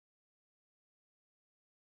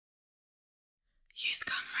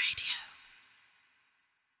Youthcomm Radio.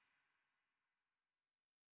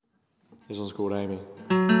 This one's called Amy.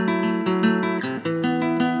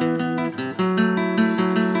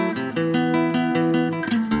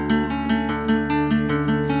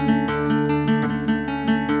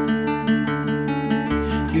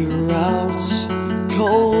 You're out,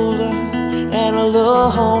 cold and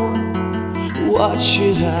alone. What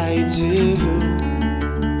should I do?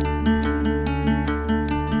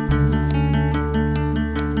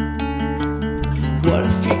 What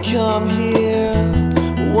if you come here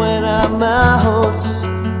when I'm out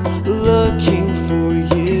looking for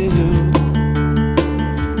you?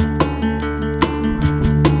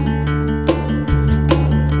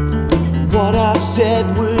 What I said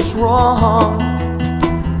was wrong,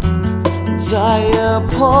 and I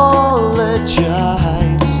apologize.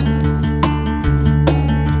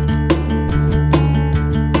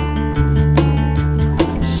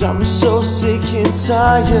 I'm so sick and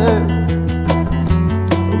tired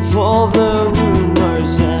of all the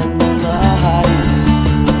rumors and the lies.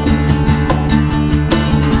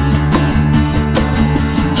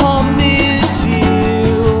 I miss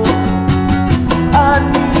you, I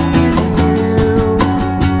need you,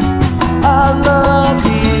 I love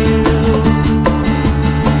you.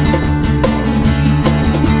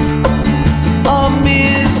 I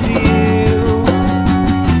miss you,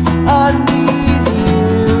 I need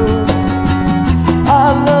you, I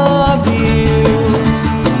love you.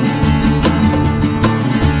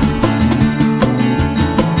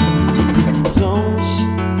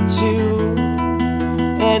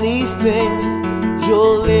 Anything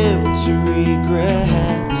you'll live to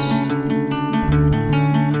regret.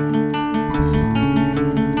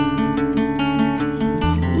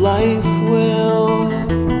 Life will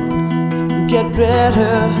get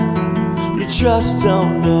better, you just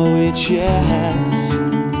don't know it yet.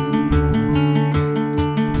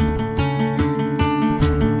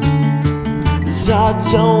 'Cause I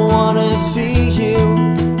don't wanna see you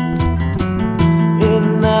in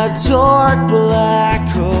that dark black